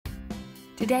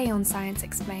Today on Science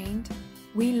Explained,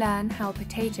 we learn how a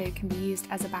potato can be used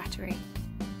as a battery.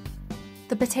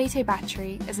 The potato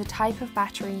battery is a type of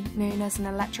battery known as an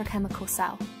electrochemical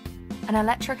cell. An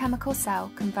electrochemical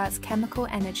cell converts chemical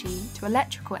energy to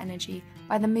electrical energy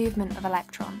by the movement of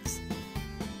electrons.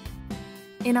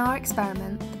 In our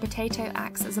experiment, the potato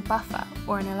acts as a buffer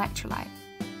or an electrolyte.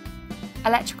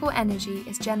 Electrical energy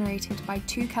is generated by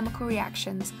two chemical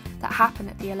reactions that happen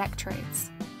at the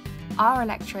electrodes. Our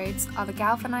electrodes are the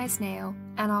galvanized nail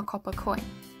and our copper coin.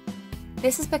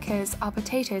 This is because our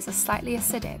potatoes are slightly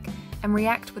acidic and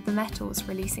react with the metals,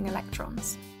 releasing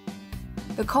electrons.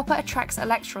 The copper attracts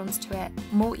electrons to it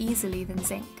more easily than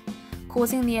zinc,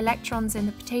 causing the electrons in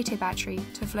the potato battery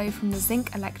to flow from the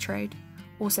zinc electrode,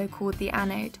 also called the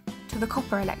anode, to the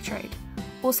copper electrode,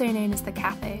 also known as the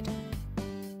cathode.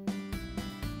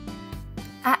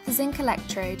 At the zinc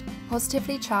electrode,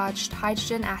 positively charged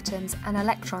hydrogen atoms and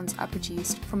electrons are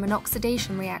produced from an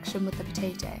oxidation reaction with the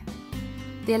potato.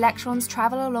 The electrons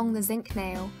travel along the zinc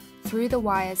nail through the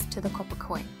wires to the copper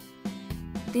coin.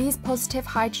 These positive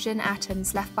hydrogen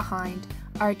atoms left behind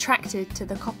are attracted to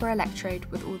the copper electrode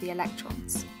with all the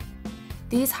electrons.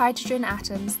 These hydrogen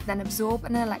atoms then absorb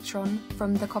an electron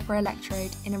from the copper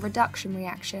electrode in a reduction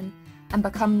reaction and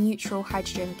become neutral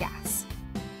hydrogen gas.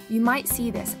 You might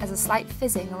see this as a slight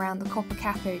fizzing around the copper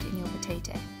cathode in your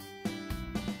potato.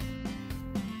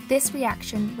 This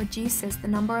reaction reduces the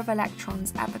number of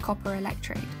electrons at the copper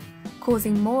electrode,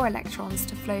 causing more electrons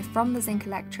to flow from the zinc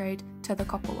electrode to the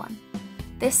copper one.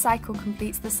 This cycle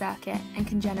completes the circuit and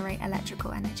can generate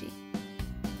electrical energy.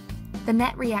 The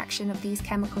net reaction of these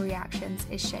chemical reactions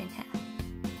is shown here.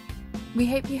 We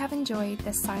hope you have enjoyed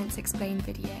this Science Explained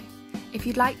video. If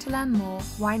you'd like to learn more,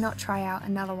 why not try out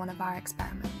another one of our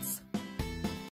experiments?